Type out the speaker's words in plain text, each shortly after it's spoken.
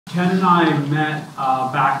Ken and I met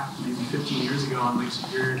back maybe 15 years ago on Lake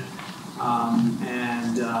Superior,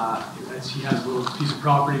 and he has a little piece of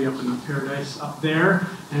property up in the Paradise up there,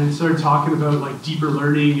 and started talking about like deeper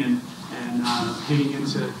learning and digging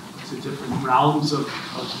into different realms of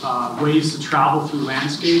ways to travel through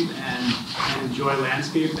landscape and enjoy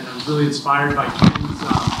landscape. And I was really inspired by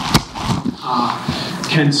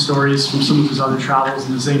Ken's stories from some of his other travels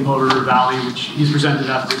in the St. Paul River Valley, which he's presented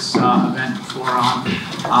at this event before on.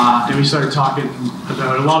 And we started talking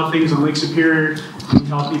about a lot of things on Lake Superior. He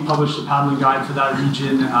helped me publish the paddling guide for that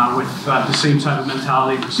region with the same type of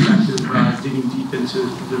mentality and perspective, digging deep into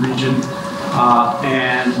the region.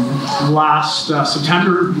 And last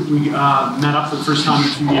September, we met up for the first time in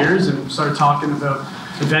a few years and started talking about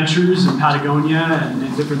adventures in Patagonia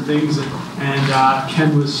and different things. And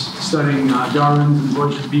Ken was studying Darwin and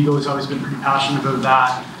Voyage of the Beagle. He's always been pretty passionate about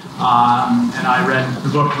that. And I read the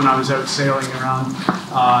book when I was out sailing around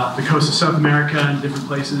the coast of South America and different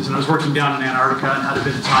places. And I was working down in Antarctica and had a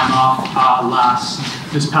bit of time off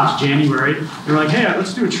this past January. They were like, hey,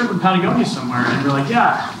 let's do a trip in Patagonia somewhere. And we're like,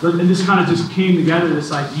 yeah. And this kind of just came together,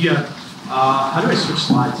 this idea. How do I switch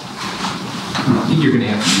slides? I think you're going to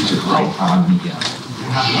have to use it right on the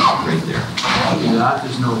right there. I'll do that.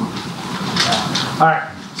 There's no. All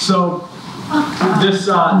right. So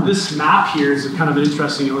this map here is a kind of an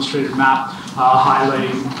interesting illustrated map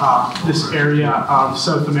highlighting this area of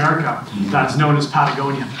South America that's known as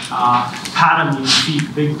Patagonia. Pata means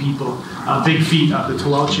feet, big people, big feet of the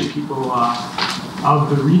Tehuelche people of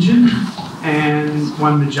the region, and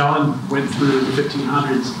when Magellan went through the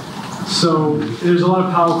 1500s. So there's a lot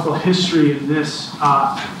of powerful history in this,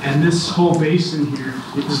 and this whole basin here.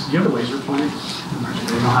 Do you have a laser pointer? I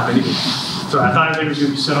don't have anything. So I thought everything was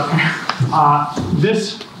going to be set up here.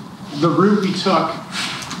 The route we took,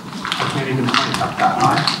 I can't even point up that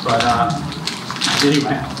high, but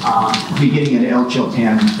anyway. Beginning at El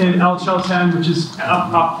Chaltén. In El Chaltén, which is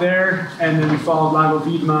up there, and then we followed Lago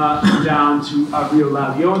Viedma down to Rio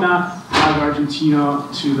La Leona, Lago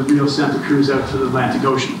Argentino to the Rio Santa Cruz out to the Atlantic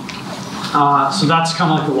Ocean. So that's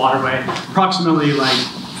kind of like the waterway, approximately like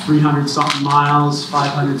 300-something miles,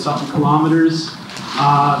 500-something kilometers,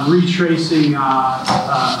 retracing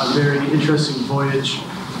a very interesting voyage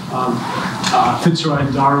of Fitzroy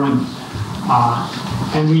and Darwin.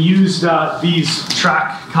 And we used these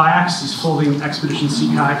Trak Kayaks, these folding expedition sea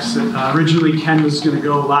kayaks that originally Ken was going to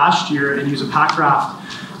go last year and use a pack raft,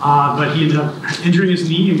 but he ended up injuring his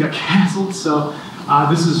knee and got canceled. So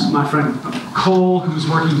this is my friend Cole, who's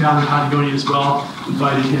working down in Patagonia as well.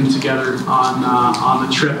 Invited him together on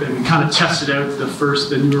the trip, and we kind of tested out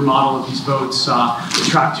the newer model of these boats, the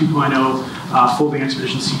Trak 2.0 folding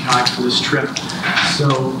expedition sea kayak for this trip.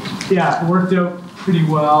 So yeah, it worked out pretty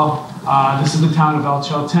well. This is the town of El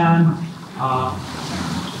Chaltén.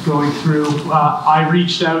 Going through, I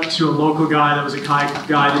reached out to a local guy that was a kayak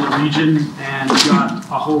guide in the region and got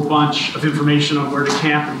a whole bunch of information on where to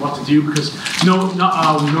camp and what to do, because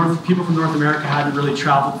people from North America hadn't really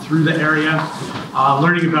traveled through the area.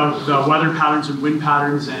 Learning about the weather patterns and wind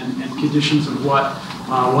patterns and conditions of what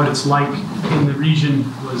it's like in the region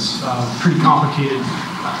was pretty complicated,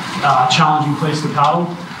 challenging place to paddle.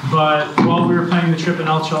 But while we were planning the trip in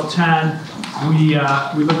El Chaltén, we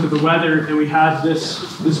looked at the weather, and we had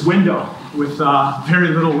this window with very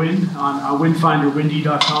little wind on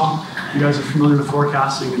windfinderwindy.com. You guys are familiar with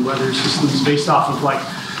forecasting and weather systems based off of like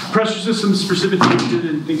pressure systems, precipitation,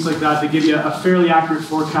 and things like that. They give you a fairly accurate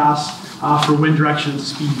forecast for wind direction and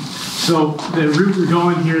speed. So the route we're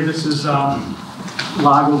going here, this is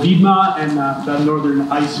Lago Viedma and the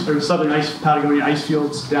northern ice or southern ice Patagonia ice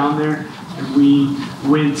fields down there, and we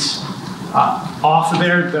went off of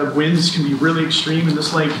there. The winds can be really extreme, and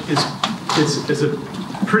this lake is a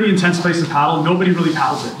pretty intense place to paddle. Nobody really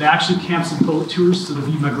paddles it. They actually cancel boat tours to the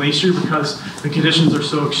Viedma Glacier because the conditions are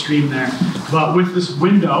so extreme there. But with this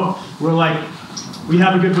window, we're like, we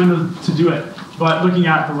have a good window to do it. But looking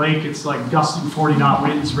at the lake, it's like gusting 40-knot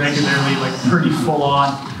winds regularly, like pretty full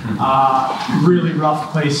on, really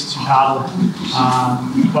rough place to paddle.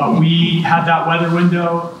 But we had that weather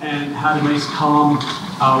window and had a nice calm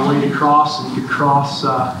way to cross, and we could cross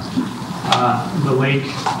the lake,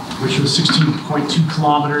 which was 16.2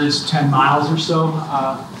 kilometers, 10 miles or so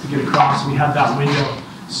to get across. We had that window.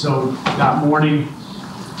 So that morning,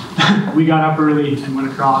 we got up early and went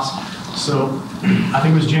across. So I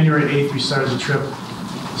think it was January 8th we started the trip.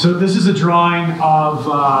 So this is a drawing of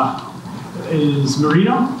is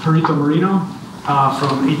Perito Moreno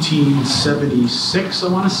from 1876,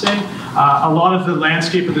 I want to say. A lot of the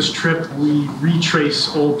landscape of this trip, we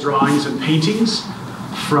retrace old drawings and paintings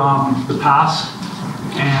from the past.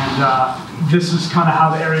 And this is kind of how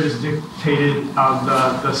the area was dictated of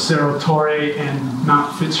the Cerro Torre and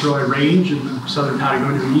Mount Fitzroy Range in the southern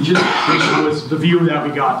Patagonia region, which was the view that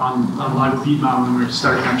we got on Lago Viedma when we were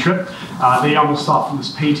starting our trip. They almost thought from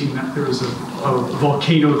this painting that there was a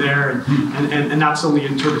volcano there, and that's the only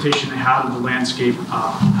interpretation they had of the landscape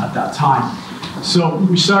at that time. So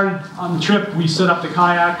we started on the trip, we set up the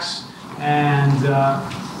kayaks, and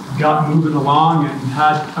got moving along and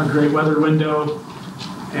had a great weather window.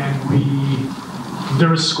 And there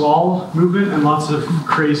was squall movement and lots of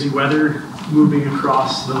crazy weather moving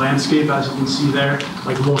across the landscape, as you can see there,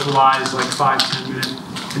 like localized, like 5-10 minute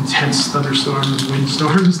intense thunderstorms,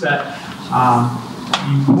 windstorms that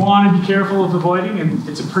you want to be careful of avoiding. And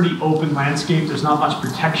it's a pretty open landscape. There's not much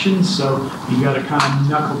protection, so you got to kind of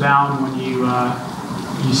knuckle down when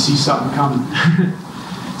you see something coming.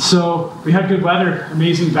 So we had good weather,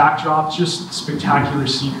 amazing backdrop, just spectacular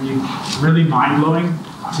scenery, really mind-blowing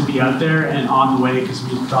to be out there and on the way, because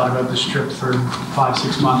we thought about this trip for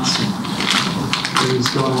 5-6 months. And it was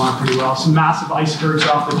going along pretty well. Some massive icebergs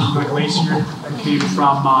off the Viedma Glacier that came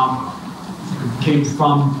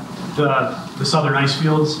from the southern ice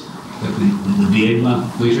fields. The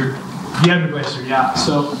Viedma Glacier? Viedma Glacier, yeah.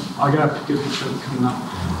 So I got a good picture of it coming up.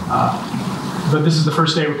 But this is the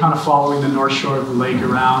first day we're kind of following the north shore of the lake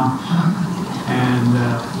around. And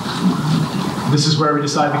this is where we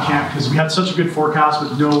decided to camp, because we had such a good forecast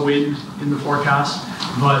with no wind in the forecast,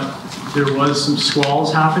 but there was some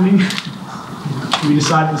squalls happening. We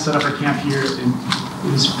decided to set up our camp here, and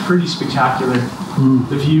it was pretty spectacular.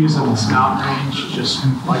 The views of this mountain range, just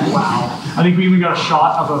like wow. I think we even got a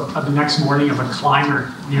shot of the next morning of a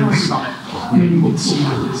climber near the summit. And you can see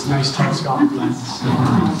with this nice telescopic lens.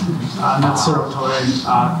 And that's Cerro Torre,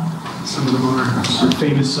 some of the more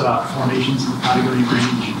famous formations in the Patagonia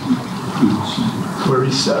Range, where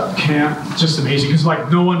we set up camp. Just amazing, because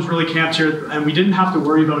like no one's really camped here, and we didn't have to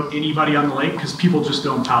worry about anybody on the lake, because people just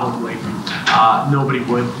don't paddle the lake. Nobody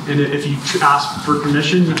would. And if you ask for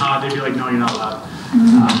permission, they'd be like, no, you're not allowed.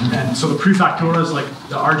 And so the prefectura is like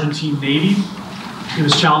the Argentine Navy. It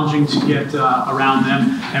was challenging to get around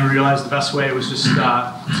them, and we realized the best way was just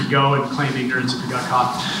to go and claim ignorance if we got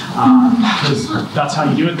caught, because that's how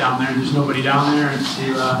you do it down there. There's nobody down there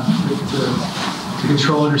to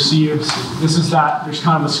control it or see you. So this is that. There's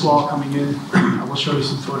kind of a squall coming in. We'll show you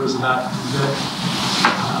some photos of that in a bit.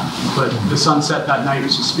 But the sunset that night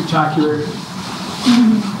was just spectacular.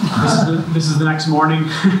 This is the next morning.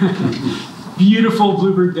 Beautiful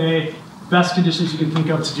bluebird day. Best conditions you can think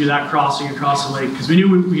of to do that crossing across the lake, because we knew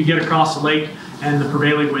we could get across the lake and the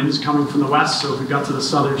prevailing wind is coming from the west, so if we got to the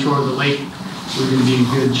southern shore of the lake, we were going to be in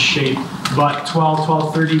good shape. But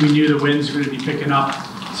 12:30, we knew the winds were going to be picking up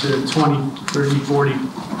to 20, 30, 40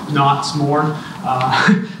 knots more.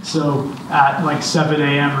 So at like 7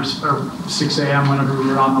 a.m. or 6 a.m., whenever we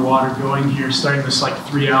were on the water going here, starting this like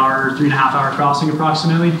 3.5 hour crossing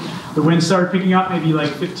approximately, the wind started picking up, maybe like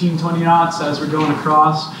 15, 20 knots as we're going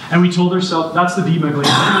across. And we told ourselves, that's the Viedma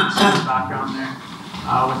Glacier, it's in the background there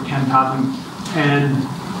with Ken paddling.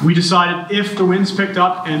 And we decided if the winds picked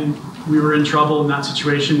up and we were in trouble in that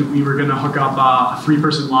situation, we were gonna hook up a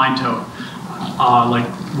 3-person line tow, like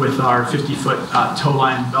with our 50-foot tow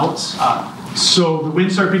line belts. So the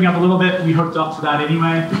wind started picking up a little bit. We hooked up to that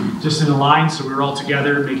anyway, just in a line, so we were all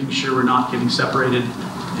together, making sure we're not getting separated.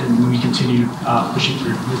 And we continued pushing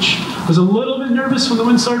through, which was a little bit nervous when the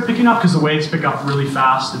wind started picking up, because the waves pick up really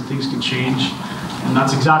fast and things can change. And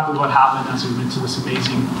that's exactly what happened as we went to this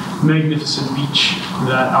amazing, magnificent beach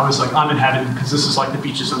that I was like, I'm in heaven, because this is like the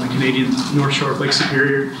beaches on the Canadian North Shore of Lake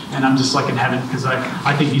Superior, and I'm just like in heaven, because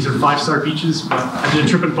I think these are 5-star beaches, but I did a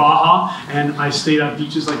trip in Baja, and I stayed on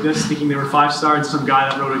beaches like this thinking they were 5-star, and some guy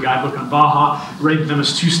that wrote a guidebook on Baja rated them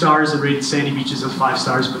as 2 stars and rated sandy beaches as 5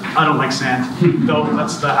 stars, but I don't like sand, though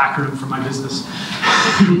that's the acronym for my business,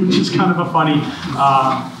 which is kind of a funny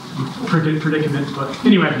predicament. But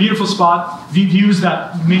anyway, beautiful spot, views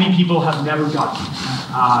that many people have never gotten.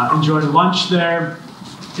 Enjoyed lunch there.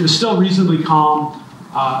 It was still reasonably calm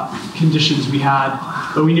conditions we had,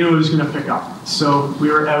 but we knew it was going to pick up. So we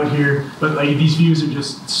were out here, but like these views are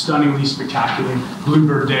just stunningly spectacular.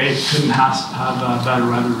 Bluebird day, couldn't have better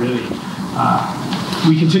weather really.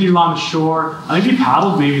 We continued along the shore. I think we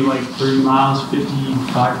paddled maybe like 30 miles,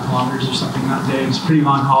 55 kilometers or something that day. It was a pretty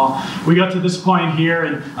long haul. We got to this point here,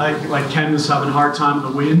 and like Ken was having a hard time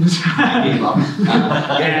with the winds. It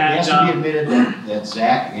has to be admitted that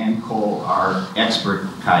Zach and Cole are expert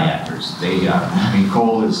kayakers.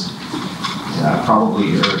 Cole is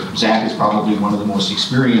Zach is probably one of the most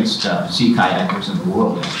experienced sea kayakers in the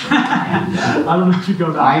world. And, I don't know if you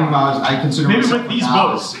go that far. I consider maybe myself with these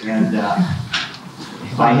novice, boats. And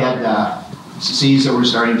if I had seas that were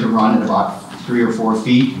starting to run at about 3 or 4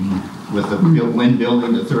 feet, with the wind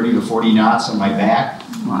building to 30 to 40 knots on my back.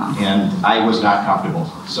 Wow. And I was not comfortable,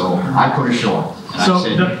 so I put ashore. And So I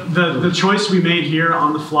said, the choice we made here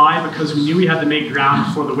on the fly, because we knew we had to make ground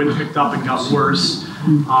before the wind picked up and got worse,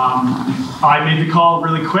 I made the call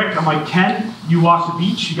really quick. I'm like, Ken, you walk the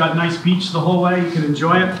beach. You got a nice beach the whole way. You can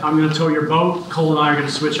enjoy it. I'm going to tow your boat. Cole and I are going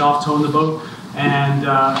to switch off towing the boat. And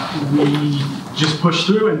we just pushed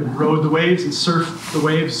through and rode the waves and surfed the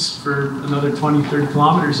waves for another 20, 30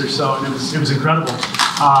 kilometers or so. And it was incredible.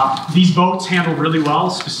 These boats handle really well,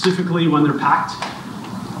 specifically when they're packed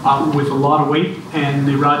with a lot of weight, and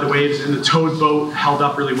they ride the waves, and the towed boat held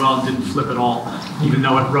up really well and didn't flip at all, even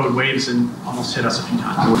though it rode waves and almost hit us a few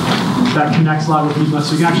times. That connects Lago Viva,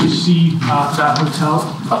 so you can actually see that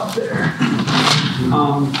hotel up there.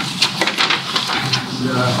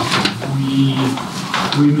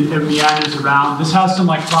 It meanders around. This has some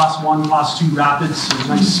like class 1, class 2 rapids, so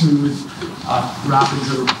nice smooth rapids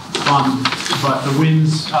that are fun, but the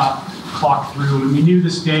winds clock through. And we knew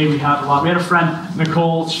this day we had a lot. We had a friend,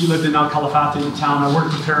 Nicole, she lived in El Calafate in the town. I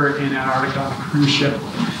worked with her in Antarctica on a cruise ship,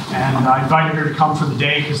 and I invited her to come for the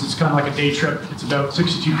day because it's kind of like a day trip. It's about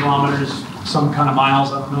 62 kilometers, some kind of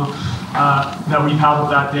miles, I don't know, that we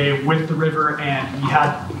paddled that day with the river, and we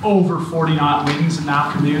had over 40 knot winds in the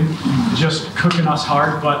afternoon, just cooking us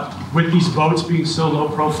hard. But with these boats being so low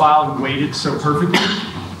profile and weighted so perfectly,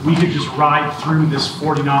 we could just ride through this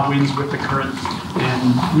 40 knot winds with the current.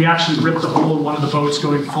 And we actually ripped a hole in one of the boats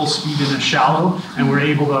going full speed in a shallow, and we're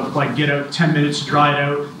able to like get out 10 minutes to dry it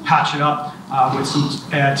out, patch it up with some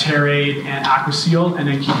Terraid and Aquaseal, and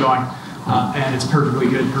then keep going. And it's perfectly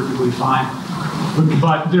good, perfectly fine.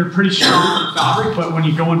 But they're pretty strong in fabric, but when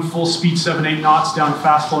you go in full speed, 7-8 knots down a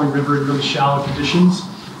fast flowing river in really shallow conditions,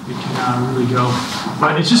 it can really go.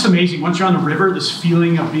 But it's just amazing. Once you're on the river, this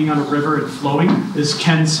feeling of being on a river and flowing is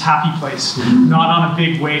Ken's happy place. Not on a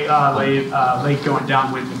big lake going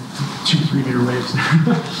downwind with 2-3 meter waves.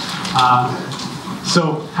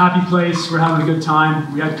 So happy place. We're having a good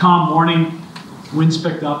time. We had calm morning. Winds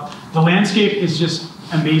picked up. The landscape is just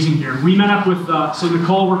amazing here. We met up with, so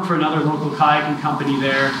Nicole worked for another local kayaking company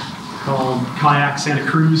there called Kayak Santa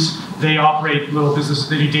Cruz. They operate little businesses.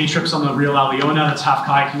 They do day trips on the Rio La Leona. That's half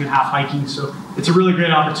kayaking and half hiking. So it's a really great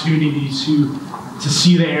opportunity to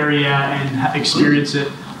see the area and experience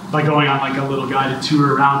it by going on like a little guided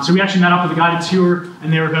tour around. So we actually met up with a guided tour,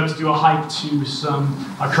 and they were about to do a hike to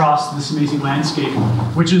across this amazing landscape,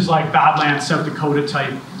 which is like Badlands, South Dakota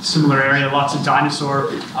type, similar area, lots of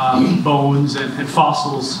dinosaur bones and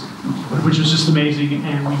fossils, which was just amazing.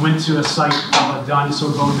 And we went to a site of a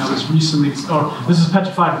dinosaur bone that was recently, this is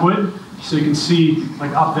petrified wood. So you can see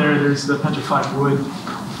like up there's the petrified wood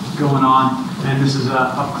going on, and this is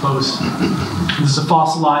up close. This is a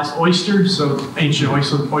fossilized oyster, so ancient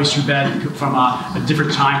oyster bed from a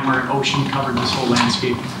different time where an ocean covered this whole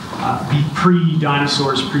landscape.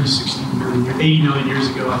 Pre-dinosaurs, pre-60 million years, 80 million years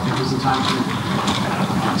ago, I think was the time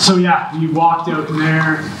period. So yeah, we walked out in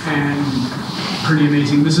there, and pretty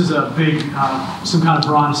amazing. This is a big, some kind of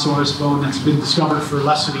brontosaurus bone that's been discovered for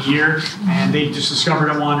less than a year, and they just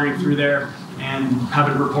discovered it wandering through there and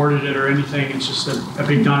haven't reported it or anything. It's just a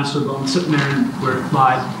big dinosaur bone sitting there where it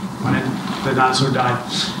lied when the dinosaur died.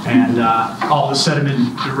 And all the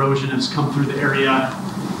sediment erosion has come through the area.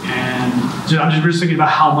 And I'm just thinking about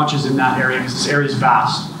how much is in that area, because this area is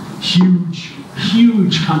vast, huge,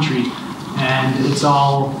 huge country. And it's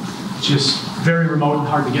all just very remote and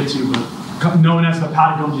hard to get to, but known as the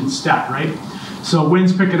Patagonian Steppe, right? So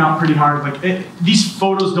wind's picking up pretty hard. Like these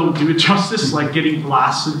photos don't do it justice, like getting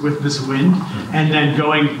blasted with this wind and then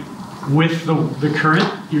going with the current.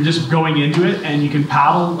 You're just going into it, and you can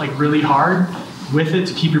paddle like really hard with it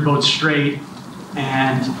to keep your boat straight,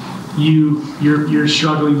 and you're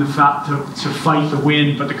struggling to fight the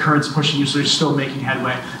wind, but the current's pushing you, so you're still making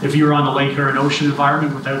headway. If you were on a lake or an ocean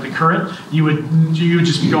environment without the current, you would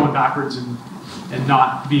just be going backwards and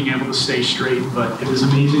not being able to stay straight. But it was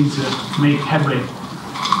amazing to make headway,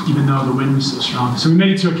 even though the wind was so strong. So we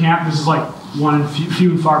made it to a camp. This is like one and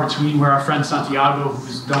few and far between, where our friend Santiago,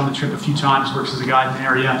 who's done the trip a few times, works as a guide in the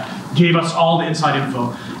area, gave us all the inside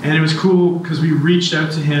info. And it was cool because we reached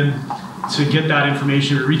out to him to get that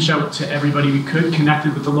information. We reached out to everybody we could,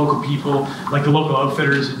 connected with the local people, like the local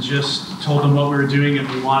outfitters, and just told them what we were doing, and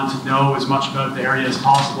we wanted to know as much about the area as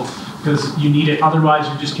possible, because you need it. Otherwise,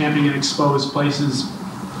 you're just camping in exposed places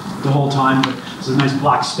the whole time. But there's a nice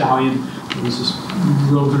black stallion that was just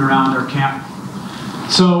roving around our camp.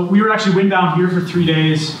 So we were actually windbound here for 3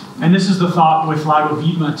 days, and this is the thought with Lago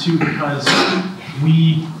Viva too, because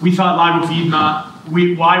we thought Lago Viva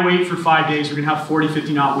why wait for 5 days? We're gonna have 40,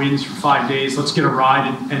 50 knot winds for 5 days. Let's get a ride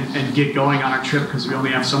and get going on our trip because we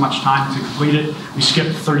only have so much time to complete it. We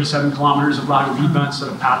skipped 37 kilometers of Lago Vidma instead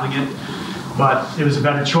of paddling it, but it was a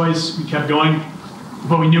better choice. We kept going,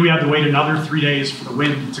 but we knew we had to wait another 3 days for the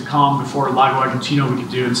wind to calm before Lago Argentino we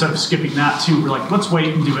could do. Instead of skipping that too, we're like, let's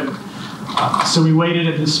wait and do it. So we waited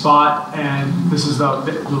at this spot, and this is the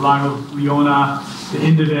Lago Leona, the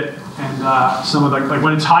end of it. And some of like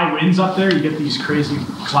when it's high winds up there, you get these crazy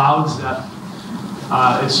clouds that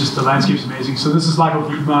it's just, the landscape's amazing. So this is Lago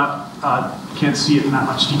Vidma. Can't see it in that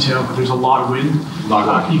much detail, but there's a lot of wind.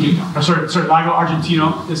 Lago Argentino. Sorry, Lago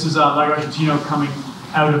Argentino. This is Lago Argentino coming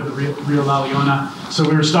out of the Rio La Leona. So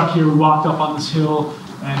we were stuck here. We walked up on this hill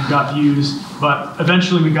and got views, but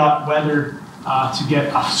eventually we got weather to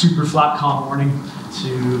get a super flat calm morning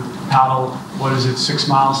to paddle, 6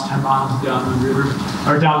 miles, 10 miles down the river,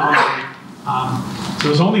 or down on the lake. So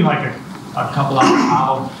it was only like a couple hour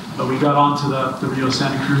paddle, but we got onto the Rio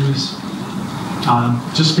Santa Cruz.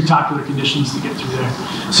 Just spectacular conditions to get through there.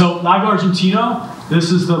 So Lago Argentino,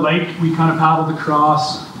 this is the lake we kind of paddled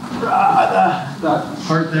across. That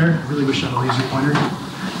part there, I really wish I had a laser pointer.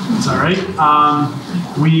 It's all right.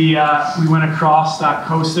 We went across that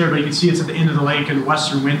coast there, but you can see it's at the end of the lake, and the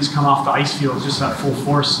western winds come off the ice field just at full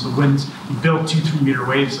force. So the winds, you build 2-3 meter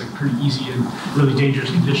waves, like pretty easy and really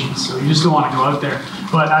dangerous conditions. So you just don't want to go out there.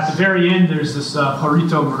 But at the very end, there's this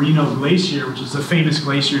Perito Moreno Glacier, which is a famous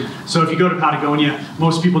glacier. So if you go to Patagonia,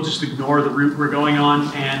 most people just ignore the route we're going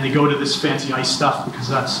on, and they go to this fancy ice stuff because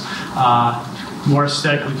that's more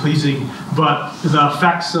aesthetically pleasing, but the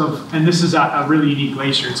effects of, and this is a really unique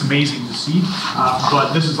glacier, it's amazing to see,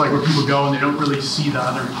 but this is like where people go and they don't really see the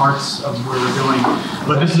other parts of where they're going.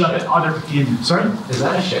 But this is the other end. Sorry? Is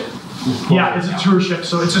that a ship? Yeah, it's a tour ship,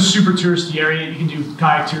 so it's a super touristy area. You can do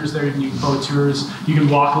kayak tours there, you can do boat tours, you can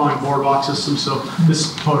walk along a boardwalk system. So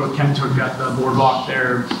this photo Ken took got the boardwalk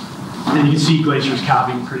there. And you can see glaciers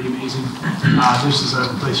calving, pretty amazing. This is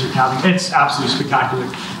a glacier calving. It's absolutely spectacular.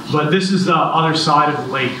 But this is the other side of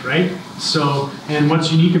the lake, right? So, and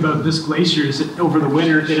what's unique about this glacier is that over the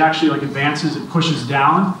winter, it actually like advances, it pushes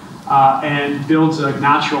down and builds a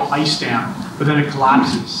natural ice dam, but then it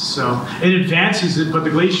collapses. So it advances it, but the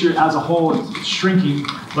glacier as a whole is shrinking,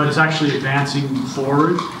 but it's actually advancing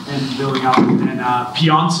forward and building up. And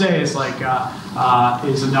Piance is like,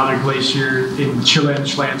 is another glacier in the Chilean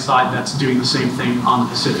side that's doing the same thing on the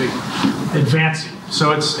Pacific, advancing.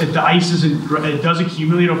 So the ice it does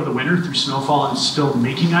accumulate over the winter through snowfall and it's still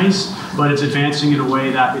making ice, but it's advancing in a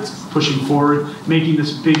way that it's pushing forward, making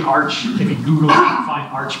this big arch. If you Google it, you can find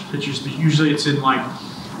arch pictures, but usually it's in like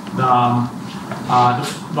the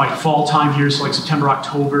like fall time here, so like September,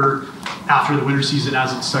 October, after the winter season,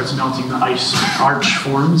 as it starts melting, the ice arch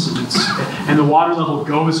forms, and the water level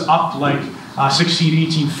goes up like 16,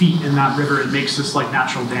 18 feet in that river. It makes this like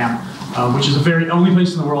natural dam, which is the only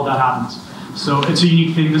place in the world that happens. So it's a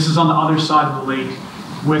unique thing. This is on the other side of the lake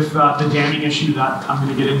with the damming issue that I'm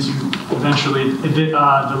going to get into eventually.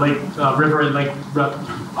 The lake, river and lake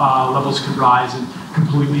levels could rise and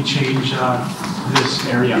completely change this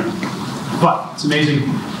area. But it's an amazing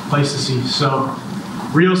place to see. So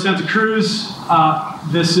Rio Santa Cruz,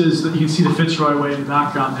 this is, you can see the Fitzroy Way in the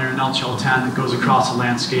background there in El Chaltén that goes across the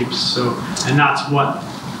landscapes. So, and that's what,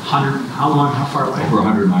 how far away? Over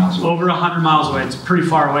 100 miles away. Over 100 miles away. It's pretty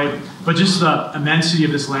far away. But just the immensity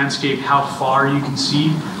of this landscape, how far you can see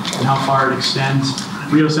and how far it extends.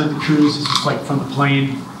 Rio Santa Cruz is just like from the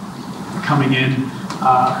plane coming in.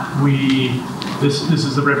 This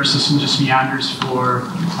is the river system, just meanders for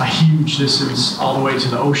a huge distance all the way to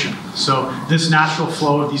the ocean. So this natural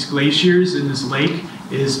flow of these glaciers in this lake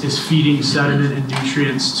is feeding sediment and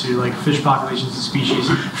nutrients to like fish populations and species,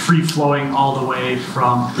 free flowing all the way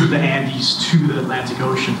from the Andes to the Atlantic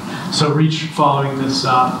Ocean. So reach following this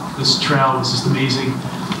this trail is just amazing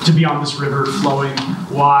to be on this river flowing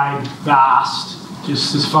wide, vast,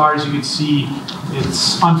 just as far as you can see.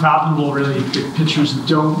 It's unfathomable, really. The pictures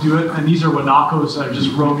don't do it. And these are Wanakos that are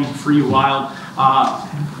just roaming free wild.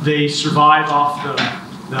 They survive off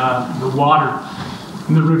the water.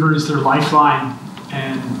 And the river is their lifeline.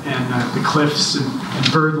 And the cliffs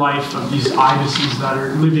and bird life of these ibises that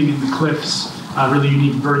are living in the cliffs, really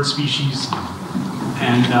unique bird species,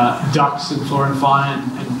 and ducks and flora and fauna,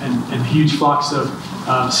 and huge flocks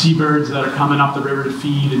of seabirds that are coming up the river to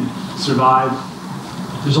feed and survive.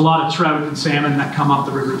 There's a lot of trout and salmon that come up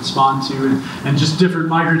the river to spawn to, and just different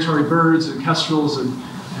migratory birds and kestrels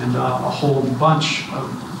and a whole bunch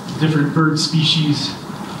of different bird species.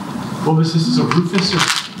 What was this? Is a rufus?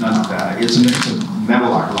 It's a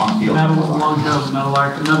meadowlark, long-tailed meadowlark. Long-tailed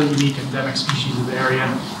meadowlark, another unique endemic species of the area.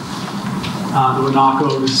 the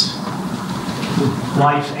Wanakos, the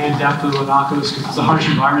life and death of the Wanakos, because it's a harsh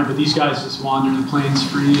environment, but these guys just wander the plains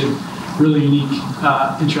free, and really unique,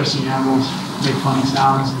 interesting animals, make funny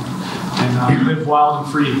sounds, and live wild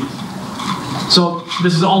and free. So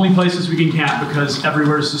this is the only places we can camp because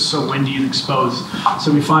everywhere is just so windy and exposed.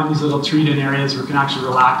 So we find these little treat-in areas where we can actually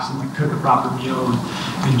relax and like cook a proper meal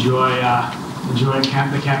and enjoy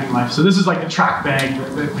the camping life. So this is like a track bag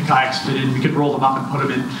that the kayaks fit in. We could roll them up and put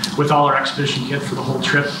them in with all our expedition kit for the whole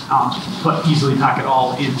trip, easily pack it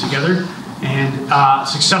all in together. And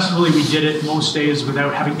successfully we did it most days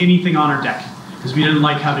without having anything on our deck, because we didn't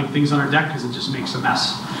like having things on our deck because it just makes a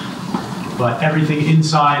mess. But everything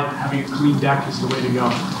inside, having a clean deck is the way to go.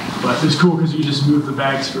 But it's cool because you just move the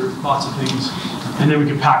bags for lots of things. And then we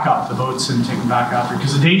can pack up the boats and take them back after.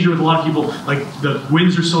 Because the danger with a lot of people, like the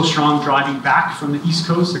winds are so strong driving back from the East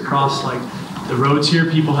Coast across like the roads here,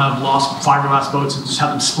 people have lost fiberglass boats and just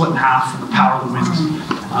have them split in half from the power of the winds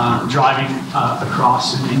driving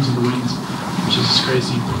across and into the winds, which is just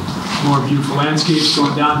crazy. More beautiful landscapes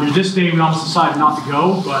going down here. This day we almost decided not to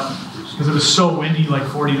go, but because it was so windy, like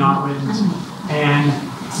 40 knot winds, and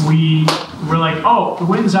we were like, oh, the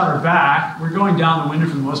wind's at our back, we're going down the wind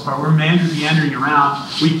for the most part, we're meandering around.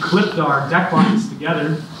 We clipped our deck lines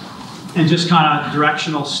together and just kind of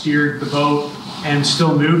directional steered the boat and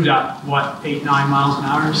still moved at, what, 8-9 miles an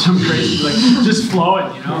hour or something crazy, like just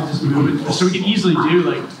flowing, you know, just moving. So we can easily do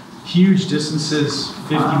like huge distances,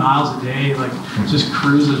 50 miles a day, like just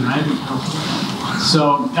cruising, right?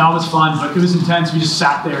 So that was fun, but it was intense. We just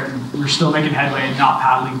sat there and we were still making headway and not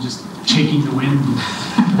paddling, just taking the wind,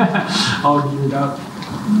 all geared up.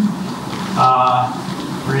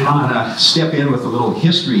 I'm going to step in with a little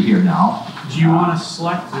history here now. Do you want to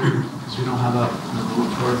select, because we don't have a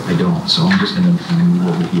report? I don't, so I'm just going to move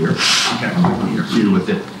over here. Okay. I'm here with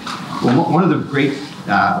it. Well, one of the great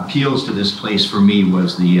appeals to this place for me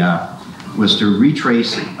was to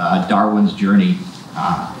retrace Darwin's journey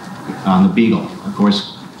on the Beagle. Of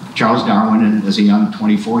course, Charles Darwin, as a young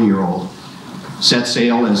 24-year-old, set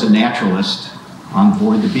sail as a naturalist on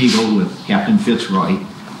board the Beagle with Captain Fitzroy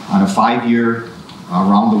on a 5-year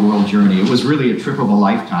around-the-world journey. It was really a trip of a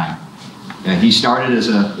lifetime. He started as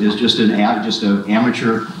just an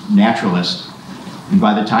amateur naturalist, and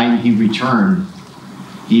by the time he returned,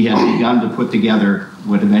 he had begun to put together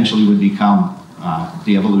what eventually would become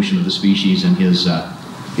the evolution of the species and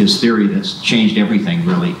his theory that's changed everything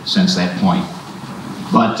really since that point.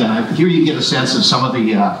 But here you get a sense of some of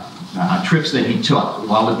the trips that he took.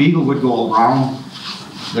 While the Beagle would go around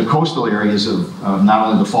the coastal areas of not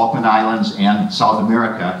only the Falkland Islands and South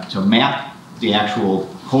America to map the actual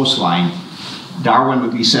coastline, Darwin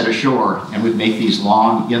would be set ashore and would make these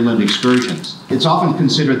long inland excursions. It's often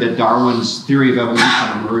considered that Darwin's theory of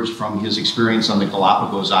evolution emerged from his experience on the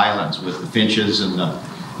Galapagos Islands with the finches and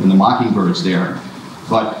the mockingbirds there.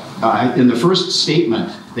 But in the first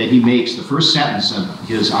statement that he makes, the first sentence of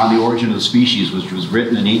his On the Origin of the Species, which was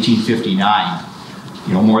written in 1859,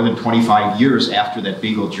 more than 25 years after that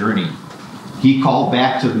Beagle journey, he called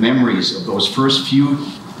back to the memories of those first few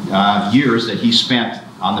years that he spent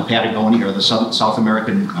on the Patagonia or the South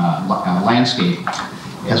American landscape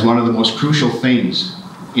as one of the most crucial things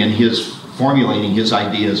in his formulating his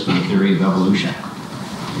ideas for the theory of evolution.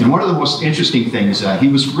 And one of the most interesting things, he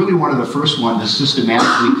was really one of the first ones to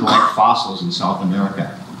systematically collect fossils in South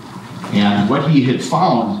America. And what he had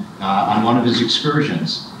found on one of his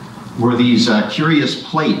excursions were these curious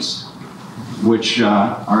plates, which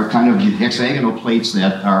are kind of hexagonal plates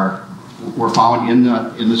that were found in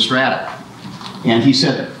the strata. And he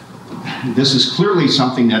said, this is clearly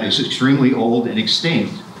something that is extremely old and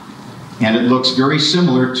extinct, and it looks very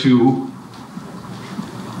similar to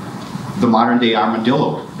the modern-day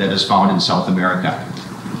armadillo that is found in South America.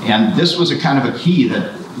 And this was a kind of a key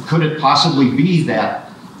that could it possibly be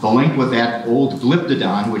that the link with that old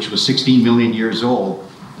Glyptodon, which was 16 million years old,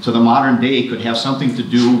 to the modern day could have something to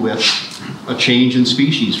do with a change in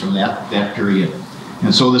species from that period.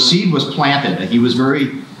 And so the seed was planted. He was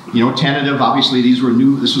very tentative. Obviously, these were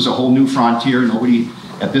new. This was a whole new frontier. Nobody,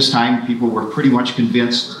 at this time, people were pretty much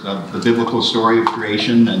convinced of the biblical story of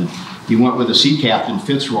creation. And he went with a sea captain,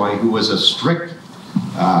 Fitzroy, who was a strict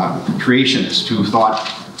creationist who thought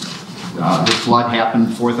the flood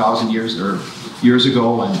happened 4,000 years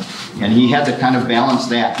ago, and he had to kind of balance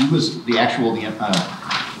that. He was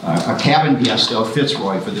a cabin guest of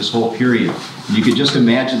Fitzroy for this whole period. And you could just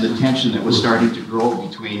imagine the tension that was starting to grow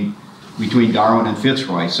between Darwin and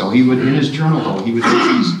Fitzroy. So he would, in his journal though, he would make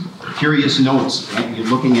these curious notes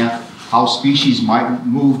looking at how species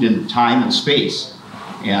moved in time and space.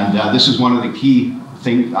 And this is one of the key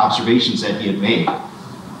observations that he had made.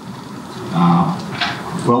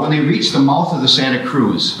 Well, when they reached the mouth of the Santa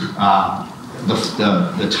Cruz,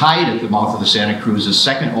 the tide at the mouth of the Santa Cruz is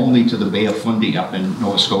second only to the Bay of Fundy up in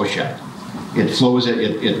Nova Scotia. It flows,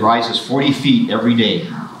 it rises 40 feet every day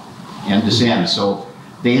and descends. So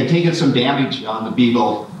they had taken some damage on the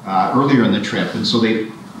Beagle earlier in the trip, and so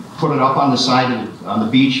they put it up on the side on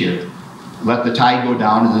the beach here, let the tide go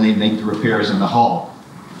down, and then they make the repairs in the hull.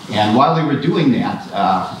 And while they were doing that,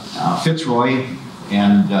 Fitzroy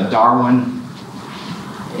and Darwin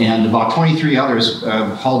and about 23 others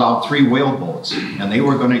hauled out 3 whale boats, and they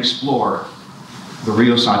were going to explore the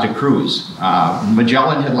Rio Santa Cruz.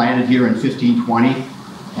 Magellan had landed here in 1520,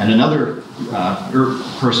 and another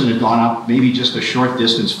person had gone up maybe just a short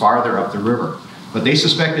distance farther up the river. But they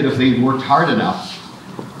suspected if they worked hard enough,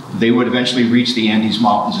 they would eventually reach the Andes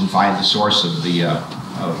Mountains and find the source of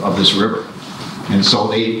this river. And so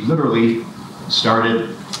they literally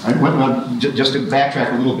started. Just to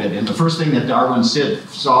backtrack a little bit, and the first thing that Darwin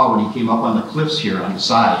saw when he came up on the cliffs here on the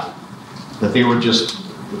side, that they were just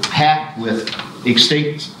packed with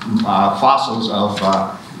extinct fossils of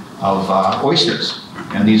oysters.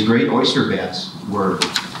 And these great oyster beds were,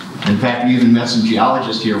 in fact, we even met some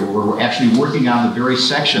geologists here who were actually working on the very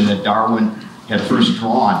section that Darwin had first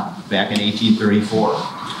drawn back in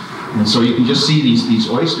 1834. And so you can just see these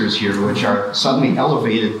oysters here, which are suddenly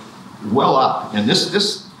elevated well up. And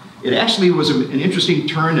it actually was an interesting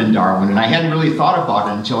turn in Darwin, and I hadn't really thought about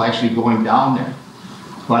it until actually going down there.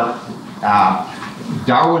 But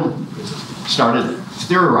Darwin started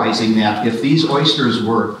theorizing that if these oysters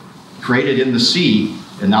were created in the sea,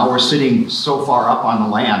 and now we're sitting so far up on the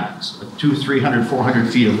land, 200, 300,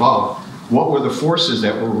 400 feet above, what were the forces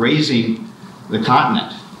that were raising the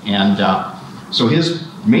continent? And so his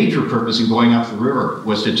major purpose in going up the river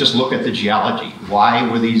was to just look at the geology. Why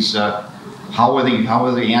were these, how were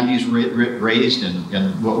the Andes raised,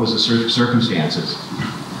 and what was the circumstances?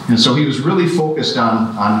 And so he was really focused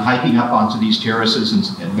on hiking up onto these terraces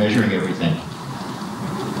and measuring everything.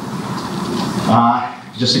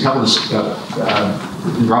 Just a couple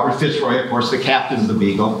of, Robert Fitzroy, of course, the captain of the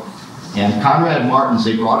Beagle, and Conrad Martins,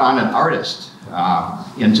 they brought on an artist on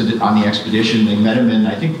the expedition. They met him in,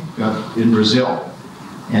 I think, in Brazil.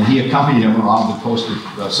 And he accompanied him around the coast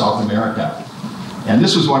of South America. And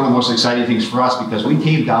this was one of the most exciting things for us, because we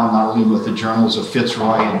came down not only with the journals of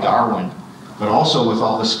Fitzroy and Darwin, but also with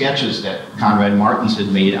all the sketches that Conrad Martins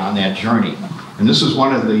had made on that journey. And this was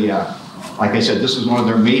one of the, like I said, this was one of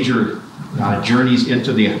their major journeys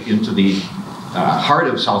into the heart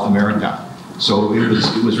of South America. So it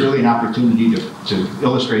was really an opportunity to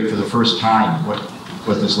illustrate for the first time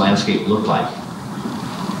what this landscape looked like.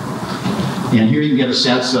 And here you can get a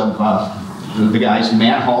sense of the guys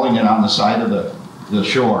man-hauling it on the side of the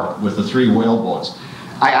shore with the 3 whale boats.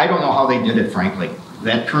 I don't know how they did it, frankly.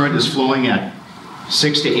 That current is flowing at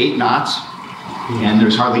 6 to 8 knots, and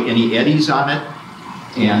there's hardly any eddies on it.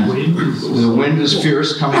 And the wind is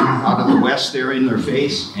fierce coming out of the west there in their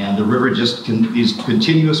face, and the river just these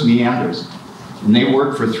continuous meanders. And they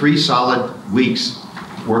worked for 3 solid weeks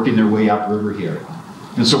working their way upriver here.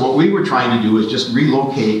 And so what we were trying to do is just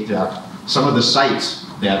relocate some of the sites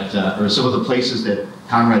that, or some of the places that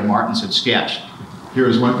Conrad Martins had sketched. Here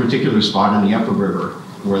is one particular spot in the upper river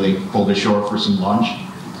where they pulled ashore for some lunch,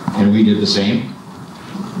 and we did the same.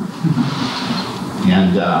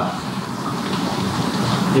 And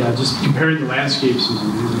yeah, just comparing the landscapes is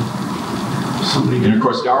amazing. And of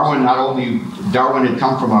course, Darwin had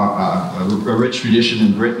come from a rich tradition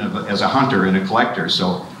in Britain as a hunter and a collector,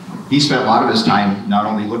 so he spent a lot of his time not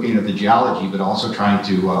only looking at the geology, but also trying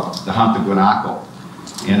to hunt the guanaco.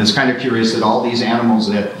 And it's kind of curious that all these animals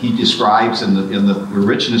that he describes and the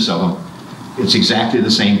richness of them, it's exactly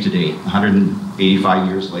the same today, 185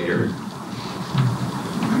 years later.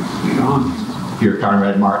 Here,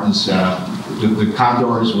 Conrad Martins, the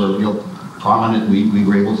condors were real prominent. We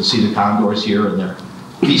were able to see the condors here, and they're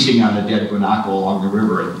feasting on the dead guanaco along the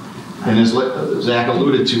river. And as Zach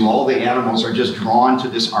alluded to, all the animals are just drawn to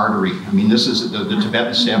this artery. I mean, this is the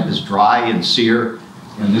Tibetan steppe is dry and sere,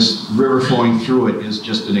 and this river flowing through it is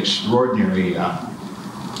just an extraordinary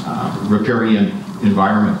riparian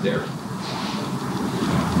environment there.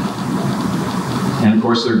 And of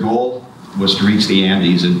course, their goal was to reach the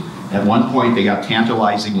Andes, and at one point they got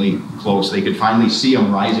tantalizingly close. They could finally see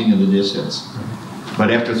them rising in the distance.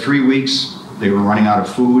 But after 3 weeks, they were running out of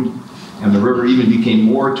food, and the river even became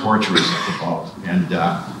more torturous above, and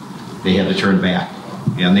they had to turn back.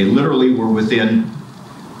 And they literally were within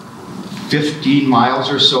 15 miles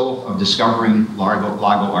or so of discovering Lago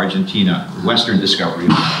Argentina, the western discovery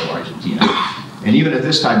of Lago Argentina. And even at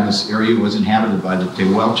this time, this area was inhabited by the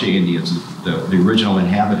Tehuelche Indians, the original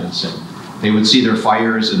inhabitants. And they would see their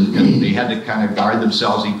fires, and they had to kind of guard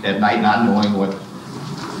themselves at night, not knowing what,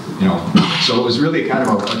 you know. So it was really kind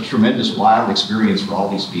of a tremendous wild experience for all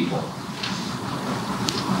these people.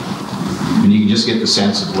 And you can just get the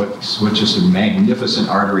sense of what just a magnificent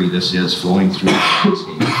artery this is flowing through the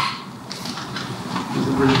landscape.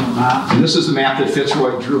 And this is the map that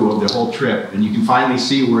Fitzroy drew of the whole trip, and you can finally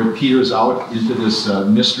see where it peters out into this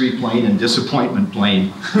mystery plain and disappointment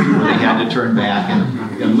plain where they had to turn back,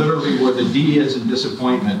 and literally where the D is in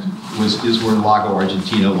disappointment is where Lago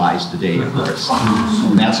Argentina lies today, of course.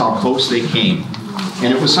 And that's how close they came.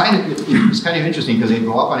 And it was kind of interesting because they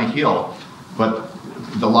go up on a hill, but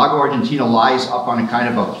the Lago Argentina lies up on a kind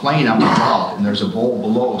of a plain up above, and there's a bowl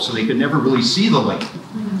below, so they could never really see the lake.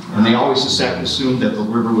 And they always assumed that the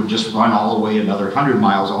river would just run all the way another 100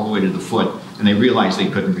 miles all the way to the foot, and they realized they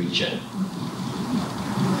couldn't reach it.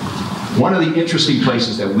 One of the interesting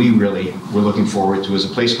places that we really were looking forward to is a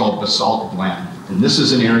place called Basalt Glen. And this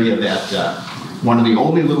is an area that one of the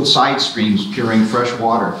only little side streams carrying fresh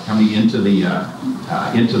water coming into the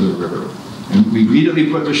river. And we immediately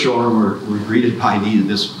put to shore, and we're greeted by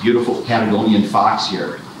this beautiful Patagonian fox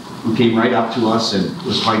here, who came right up to us and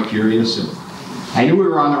was quite curious. And I knew we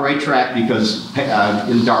were on the right track because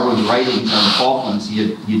in Darwin's writings on the Falklands, he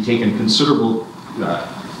had taken considerable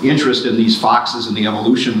interest in these foxes and the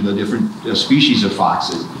evolution of the different species of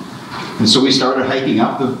foxes. And so we started hiking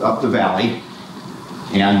up the valley,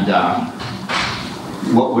 and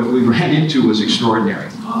what we ran into was extraordinary.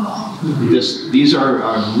 These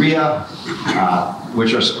are rhea,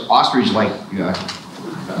 which are ostrich-like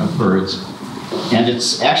birds, and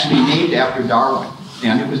it's actually named after Darwin.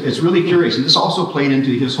 And it's really curious, and this also played into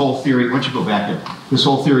his whole theory. Why don't you go back there? His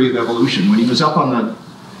whole theory of evolution. When he was up on the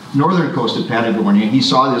northern coast of Patagonia, he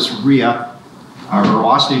saw this rhea, or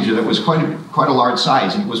ostrich, that was quite a large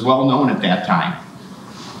size, and it was well known at that time.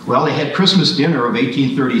 Well, they had Christmas dinner of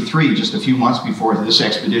 1833, just a few months before this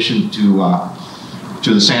expedition to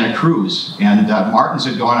the Santa Cruz, and Martins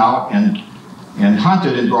had gone out and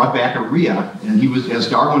hunted and brought back a rhea, and as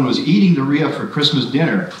Darwin was eating the rhea for Christmas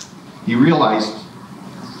dinner, he realized,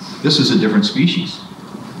 this is a different species.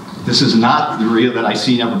 This is not the rhea that I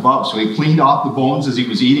seen up above. So he cleaned off the bones as he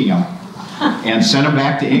was eating them and sent them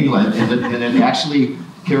back to England, and it actually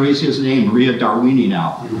carries his name, Rhea darwini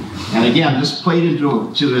now. And again, this played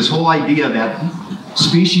into this whole idea that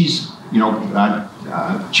species,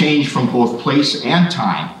 change from both place and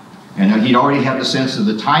time. And he'd already had the sense of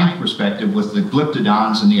the time perspective with the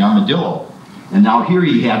glyptodons and the armadillo. And now here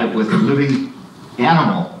he had it with a living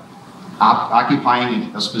animal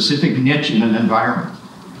occupying a specific niche in an environment.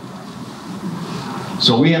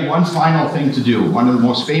 So we had one final thing to do. One of the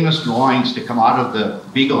most famous drawings to come out of the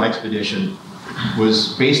Beagle expedition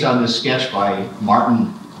was based on this sketch by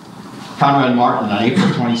Conrad Martin on April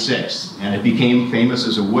 26th. And it became famous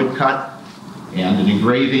as a woodcut and an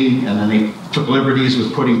engraving, and then they took liberties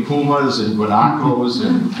with putting pumas and guanacos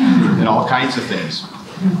and all kinds of things.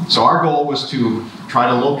 So our goal was to try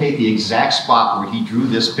to locate the exact spot where he drew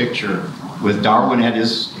this picture with Darwin at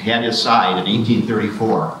his side in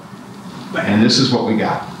 1834. And this is what we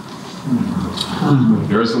got.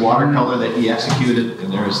 There's the watercolor that he executed,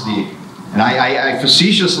 and there's and I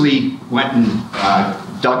facetiously went and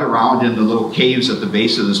dug around in the little caves at the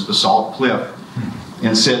base of this basalt cliff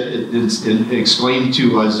and and exclaimed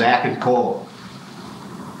to Zach and Cole,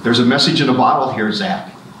 "There's a message in a bottle here,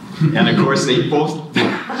 Zach." And of course they both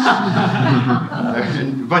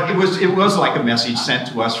but it was like a message sent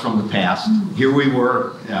to us from the past. Here we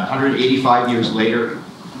were 185 years later,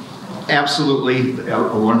 absolutely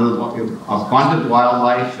one of the abundant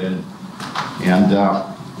wildlife, and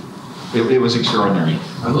it was extraordinary.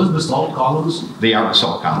 Are those basalt columns? They are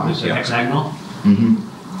basalt columns, yeah. Hexagonal? Mm-hmm.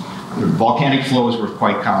 Volcanic flows were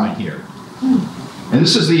quite common here. And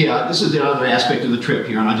this is the other aspect of the trip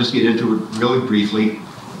here, and I'll just get into it really briefly.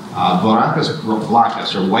 Barrancas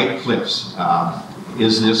Blancas, or White Cliffs,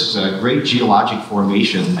 is this great geologic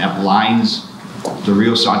formation that lines the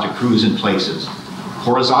Rio Santa Cruz in places.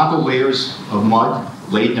 Horizontal layers of mud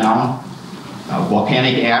laid down,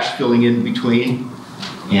 volcanic ash filling in between,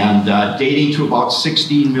 and dating to about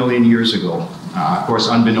 16 million years ago. Of course,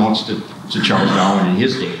 unbeknownst to Charles Darwin in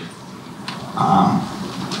his day.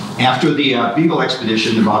 After the Beagle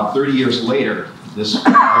expedition, about 30 years later, this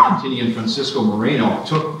Argentinian Francisco Moreno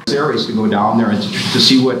took series to go down there and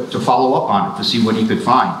to follow up on it, to see what he could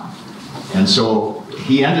find. And so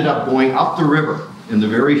he ended up going up the river in the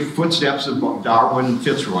very footsteps of Darwin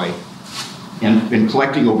Fitzroy and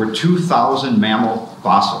collecting over 2,000 mammal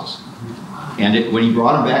fossils. And when he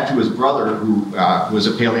brought them back to his brother, who was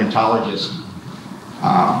a paleontologist,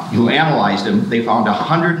 who analyzed them, they found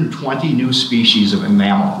 120 new species of a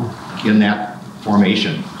mammal in that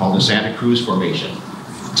formation called the Santa Cruz Formation.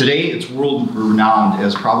 Today, it's world-renowned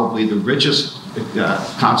as probably the richest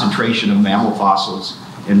concentration of mammal fossils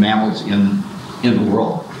and mammals in the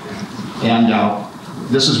world. And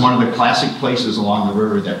this is one of the classic places along the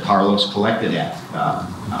river that Carlos collected at.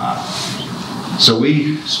 So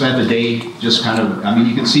we spent the day just kind of, I mean,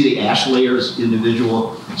 you can see the ash layers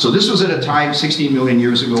individual. So this was at a time 16 million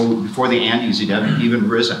years ago before the Andes had even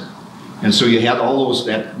risen. And so you had all those,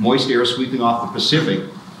 that moist air sweeping off the Pacific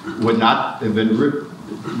would not have been,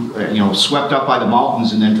 swept up by the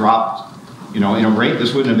mountains and then dropped, in a rain.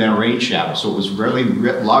 This wouldn't have been a rain shadow. So it was really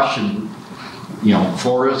lush and,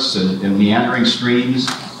 forests and meandering streams.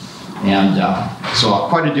 And so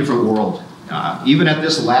quite a different world. Even at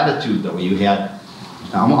this latitude, though, you had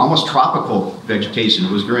almost tropical vegetation.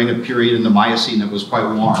 It was during a period in the Miocene that was quite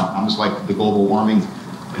warm, almost like the global warming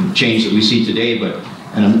and change that we see today, but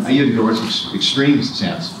in an even more extreme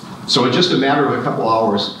sense. So in just a matter of a couple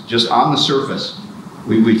hours, just on the surface,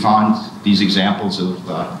 we found these examples of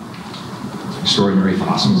extraordinary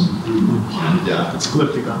fossils. And It's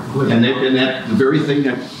glyptodon. and that the very thing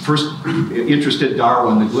that first interested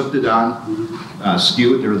Darwin, the glyptodon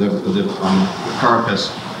skewed, or the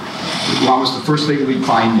carapace, was almost the first thing we'd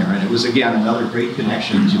find there. And it was, again, another great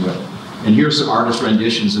connection to it. And here's some artist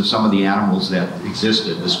renditions of some of the animals that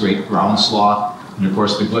existed. This great ground sloth, and of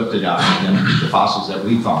course the glyptodon, and then the fossils that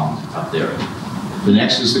we found up there. The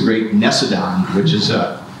next is the great Nesodon, which is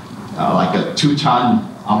like a 2-ton,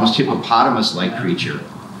 almost hippopotamus-like creature.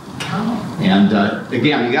 And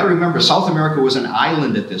again, you got to remember, South America was an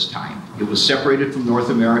island at this time. It was separated from North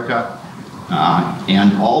America,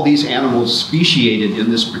 and all these animals speciated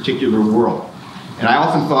in this particular world. And I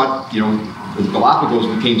often thought, the Galapagos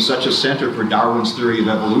became such a center for Darwin's theory of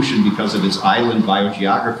evolution because of its island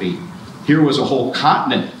biogeography. Here was a whole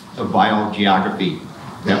continent of biogeography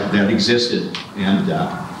that existed. And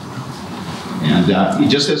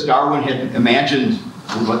just as Darwin had imagined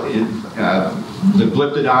the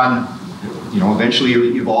glyptodon, eventually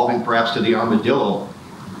evolving perhaps to the armadillo,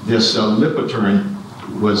 this lipotern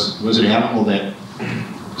was an animal that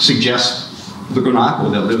suggests the guanaco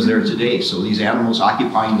that lives there today. So these animals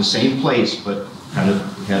occupying the same place, but kind of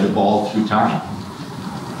had evolved through time.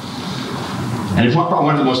 And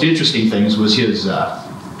one of the most interesting things was his,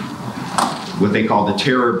 what they call the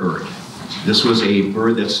terror bird. This was a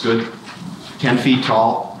bird that stood 10 feet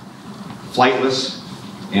tall, flightless,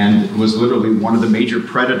 and was literally one of the major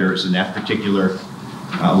predators in that particular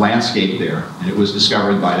landscape there. And it was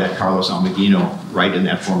discovered by that Carlos Almaguino right in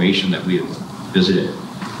that formation that we visited.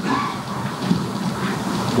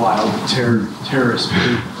 Wild terrorist.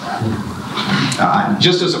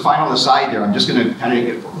 Just as a final aside there, I'm just going to kind of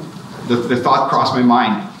get, the thought crossed my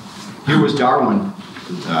mind. Here was Darwin,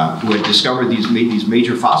 who had discovered these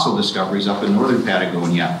major fossil discoveries up in northern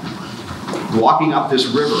Patagonia, walking up this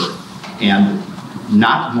river, and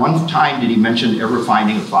not one time did he mention ever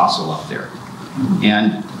finding a fossil up there.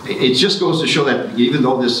 And it just goes to show that even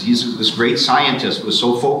though he's this great scientist was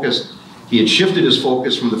so focused, he had shifted his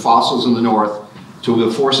focus from the fossils in the north to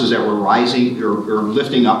the forces that were rising or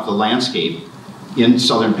lifting up the landscape in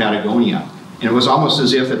southern Patagonia. And it was almost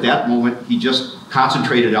as if at that moment he just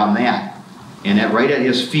concentrated on that. And that right at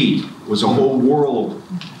his feet was a whole world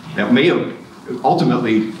that may have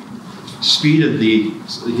ultimately speeded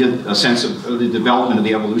a sense of the development of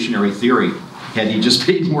the evolutionary theory had he just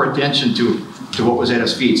paid more attention to what was at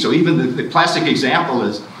his feet. So even the classic example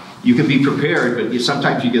is you can be prepared, but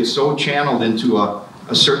sometimes you get so channeled into a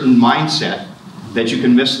certain mindset that you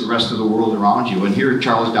can miss the rest of the world around you. And here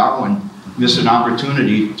Charles Darwin missed an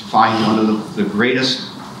opportunity to find one of the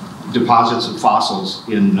greatest deposits of fossils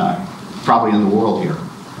probably in the world here.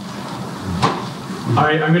 All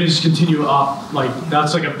right, I'm going to just continue up.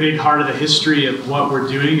 That's like a big part of the history of what we're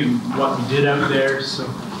doing and what we did out there. So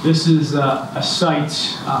this is a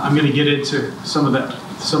site. I'm going to get into some of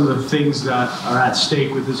the things that are at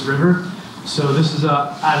stake with this river. So this is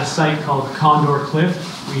at a site called Condor Cliff.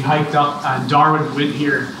 We hiked up, and Darwin went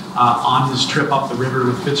here on his trip up the river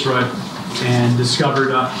with Fitzroy and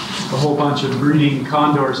discovered a whole bunch of breeding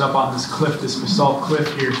condors up on this cliff, this basalt cliff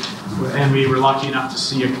here. And we were lucky enough to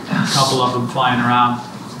see a couple of them flying around.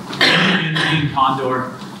 And the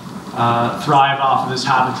condor thrive off of this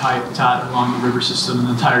habitat along the river system and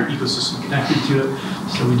the entire ecosystem connected to it.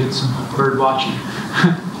 So we did some bird watching.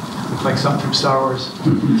 Looked like something from Star Wars.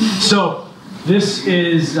 So this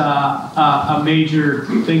is a major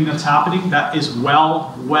thing that's happening that is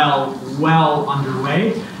well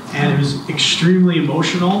underway. And it was extremely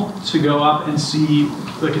emotional to go up and see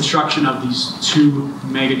the construction of these 2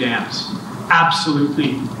 mega dams.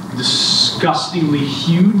 Absolutely disgustingly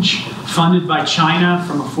huge, funded by China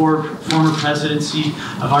from a former presidency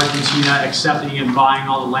of Argentina, accepting and buying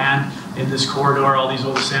all the land in this corridor, all these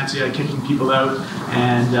old estancia, kicking people out,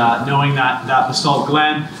 and knowing that Basalt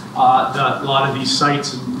Glen, a lot of these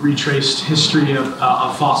sites and retraced history of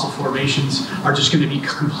fossil formations are just going to be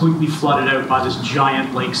completely flooded out by this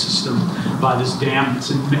giant lake system, by this dam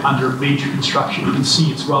that's under major construction. You can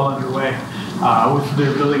see it's well underway.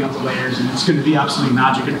 They're building up the layers, and it's going to be absolutely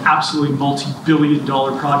magic, an absolutely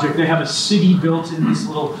multi-billion-dollar project. They have a city built in this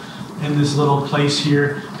little place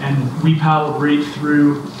here, and we paddled right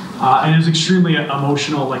through, and it was extremely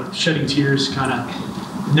emotional, like shedding tears, kind of.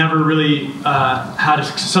 Never really had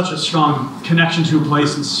such a strong connection to a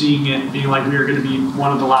place, and seeing it, being like we are going to be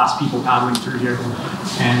one of the last people paddling through here.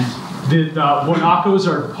 And the Guanacos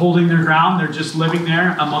are holding their ground. They're just living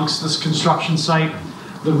there amongst this construction site.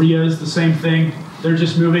 The Ria is the same thing. They're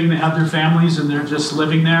just moving, they have their families, and they're just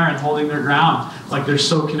living there and holding their ground. Like they're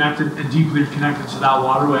so connected and deeply connected to that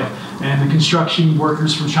waterway. And the construction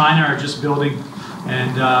workers from China are just building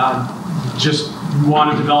and just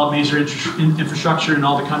want to develop major infrastructure in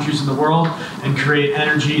all the countries in the world and create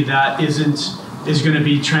energy that is going to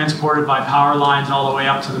be transported by power lines all the way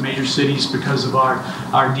up to the major cities because of our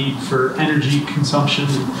need for energy consumption.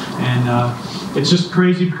 And it's just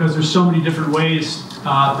crazy because there's so many different ways.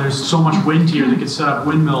 There's so much wind here. They can set up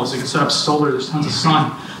windmills. They can set up solar. There's tons of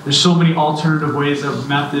sun. There's so many alternative ways of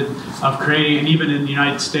method of creating. And even in the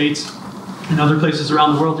United States and other places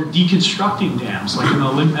around the world, they're deconstructing dams. Like in the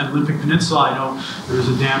Olympic Peninsula, I know there was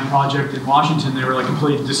a dam project in Washington. They were like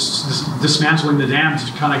completely dismantling the dam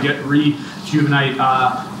to kind of rejuvenate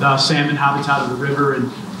the salmon habitat of the river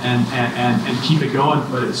and keep it going.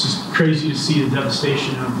 But it's just crazy to see the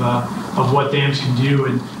devastation of what dams can do,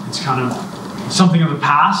 and it's kind of something of the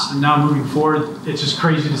past, and now moving forward, it's just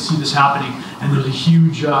crazy to see this happening. And there's a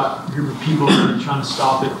huge group of people that are trying to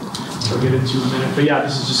stop it. So I'll get into in a minute. But yeah,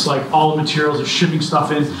 this is just like all the materials. They're shipping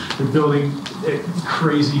stuff in. They're building it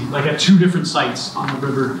crazy, like at 2 different sites on the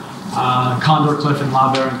river, Condor Cliff and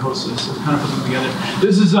La Veracruz. So kind of put them together.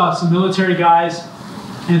 This is some military guys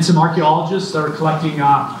and some archaeologists that are collecting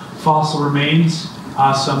fossil remains,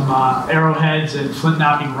 some arrowheads and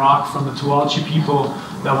flint-knapping rock from the Tuolche people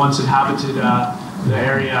that once inhabited the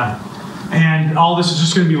area. And all this is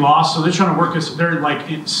just going to be lost, so they're trying to work us. They're like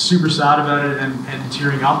super sad about it and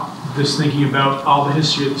tearing up, just thinking about all the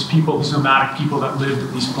history of these people, these nomadic people that lived in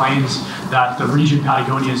these plains that the region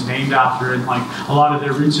Patagonia is named after, and like a lot of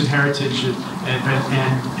their roots and heritage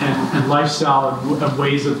and lifestyle and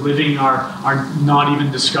ways of living are not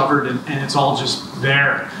even discovered, and it's all just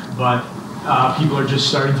there. But people are just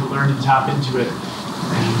starting to learn and tap into it.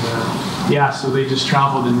 And yeah, so they just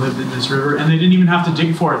traveled and lived in this river, and they didn't even have to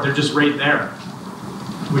dig for it. They're just right there,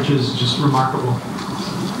 which is just remarkable.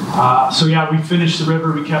 So yeah, we finished the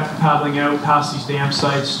river. We kept paddling out past these dam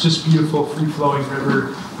sites. Just beautiful, free-flowing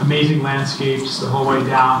river, amazing landscapes the whole way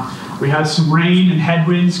down. We had some rain and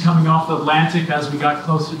headwinds coming off the Atlantic as we got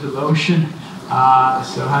closer to the ocean.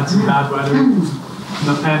 So had some bad weather.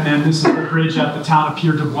 And this is the bridge at the town of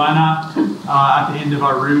Pier de Buena at the end of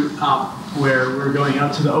our route, where we're going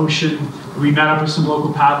out to the ocean. We met up with some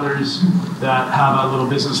local paddlers that have a little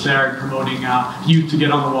business there promoting youth to get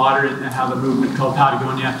on the water and have a movement called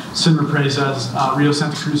Patagonia Sin Represas, Rio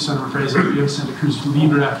Santa Cruz Sin Represa, Rio Santa Cruz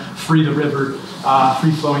Libre, free the river,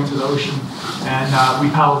 free flowing to the ocean. And we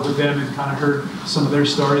paddled with them and kind of heard some of their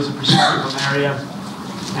stories and perspective on the area.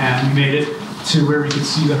 And we made it to where we could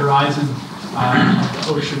see the horizon. The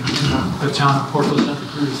ocean, the town of Puerto Santa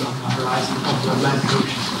Cruz on the horizon of the Atlantic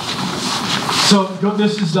Ocean. So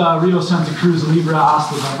this is Rio Santa Cruz Libre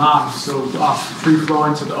hasta la mar. So free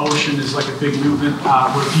flowing to the ocean is like a big movement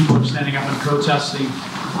where people are standing up and protesting.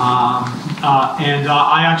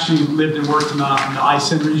 I actually lived and worked in the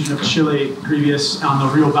Aysén region of Chile previous on the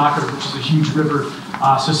Rio Bacra, which is a huge river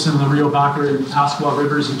system. The Rio Bacra and Pascua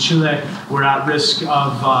rivers in Chile were at risk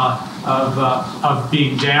of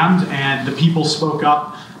being dammed, and the people spoke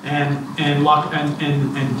up. And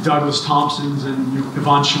Douglas Thompson's and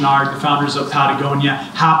Yvon Chouinard, the founders of Patagonia,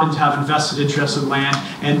 happened to have invested interest in land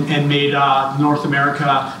and made North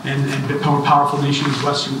America and more powerful nations,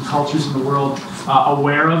 Western cultures in the world,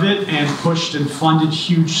 aware of it, and pushed and funded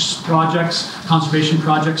huge projects, conservation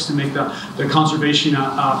projects, to make the conservation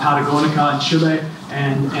Patagonica in Chile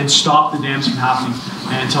and stop the dams from happening.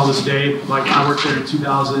 And until this day, like I worked there in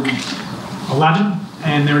 2011.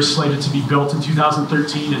 and they were slated to be built in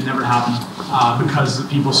 2013 and never happened because the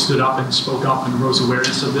people stood up and spoke up and rose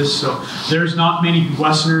awareness of this. So there's not many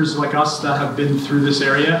Westerners like us that have been through this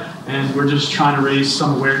area, and we're just trying to raise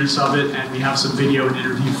some awareness of it, and we have some video and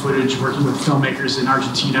interview footage working with filmmakers in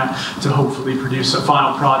Argentina to hopefully produce a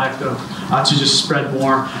final product of to just spread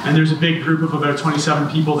more. And there's a big group of about 27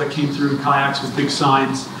 people that came through in kayaks with big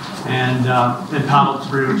signs and paddled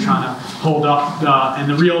through trying to hold up. And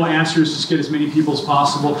the real answer is just get as many people as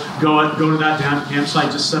possible. Go to that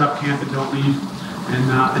campsite, just set up camp and don't leave.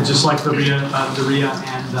 And just like the Ria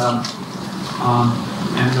and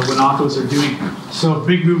the Wanakos are doing. So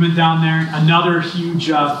big movement down there. Another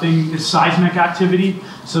huge thing is seismic activity.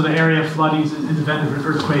 So the area of flooding is in the event of an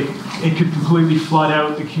earthquake, it could completely flood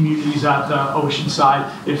out the communities at the ocean side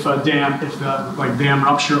if a dam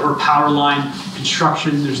rupture or power line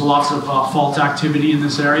construction. There's lots of fault activity in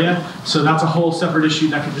this area. So that's a whole separate issue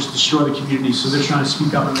that could just destroy the community. So they're trying to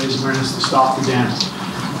speak up and raise awareness to stop the dams.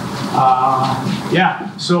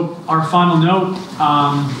 Yeah, so our final note.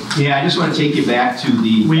 Yeah, I just want to take you back to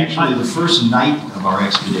the first night of our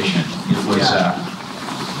expedition. It was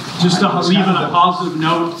just to leave on a positive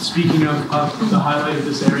note. Speaking of the highlight of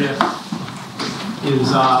this area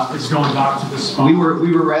is going back to this spot. We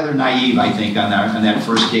were rather naive, I think, on that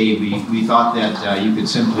first day. We thought that you could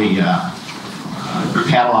simply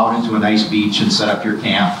paddle out into a nice beach and set up your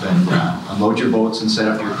camp and unload your boats and set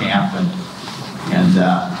up your camp and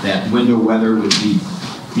that window weather would be,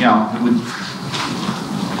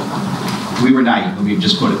 we were naive, let me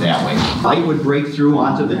just put it that way. Light would break through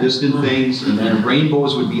onto the distant things, and then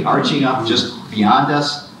rainbows would be arching up just beyond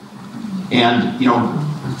us. And,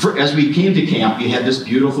 as we came to camp, you had this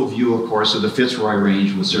beautiful view, of course, of the Fitzroy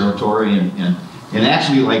Range with Cerro Torre, and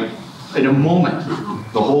actually, like, in a moment,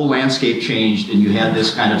 the whole landscape changed, and you had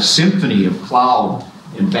this kind of symphony of cloud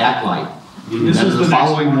and backlight. And then the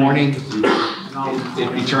following morning, it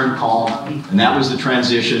returned calm, and that was the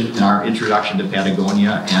transition in our introduction to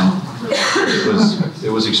Patagonia, and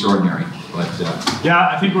it was extraordinary. But yeah,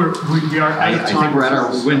 I think we are. I think we're at our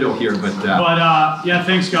window here, but yeah,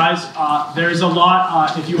 thanks guys. There's a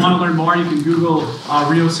lot. If you want to learn more, you can Google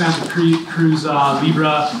Rio Santa Cruz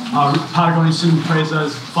Libra Patagonia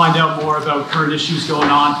Presas. Find out more about current issues going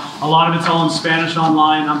on. A lot of it's all in Spanish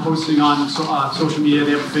online. I'm posting on social media.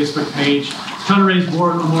 They have a Facebook page. Trying to raise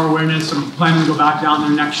more awareness. I'm planning to go back down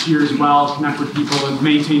there next year as well, connect with people and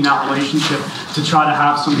maintain that relationship to try to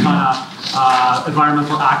have some kind of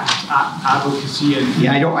environmental advocacy. And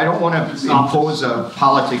yeah, I don't want to impose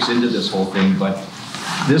politics into this whole thing, but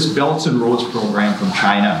this Belts and Roads program from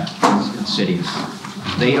China and cities,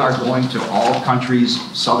 they are going to all countries,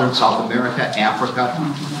 Southern South America, Africa,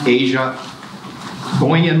 Asia,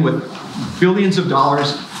 going in with billions of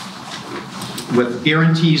dollars with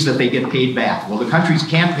guarantees that they get paid back. Well, the countries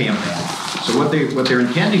can't pay them back. So what they're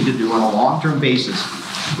intending to do on a long-term basis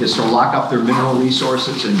is to lock up their mineral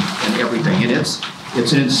resources and everything. And it's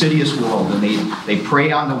an insidious world, and they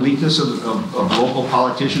prey on the weakness of local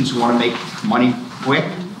politicians who want to make money quick.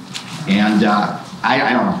 And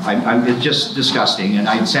I don't know, it's just disgusting. And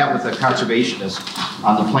I sat with a conservationist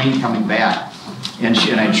on the plane coming back, and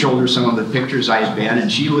I showed her some of the pictures I had been, and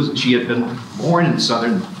she had been born in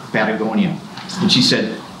southern Patagonia. And she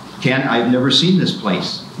said, Ken, I've never seen this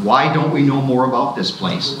place. Why don't we know more about this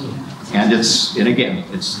place? And again,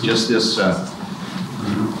 it's just this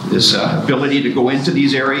ability to go into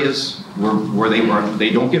these areas where they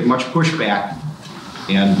don't get much pushback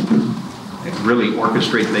and really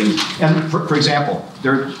orchestrate things. And for example,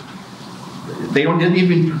 they didn't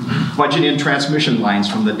even budget in transmission lines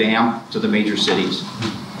from the dam to the major cities.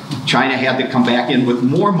 China had to come back in with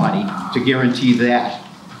more money to guarantee that.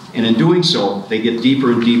 And in doing so, they get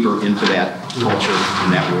deeper and deeper into that culture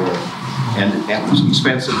and that world. And at the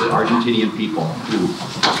expense of the Argentinian people,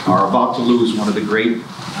 who are about to lose one of the great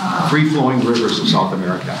free-flowing rivers of South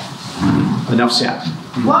America. Enough said.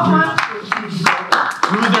 We were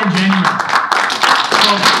there in January.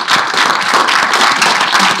 So,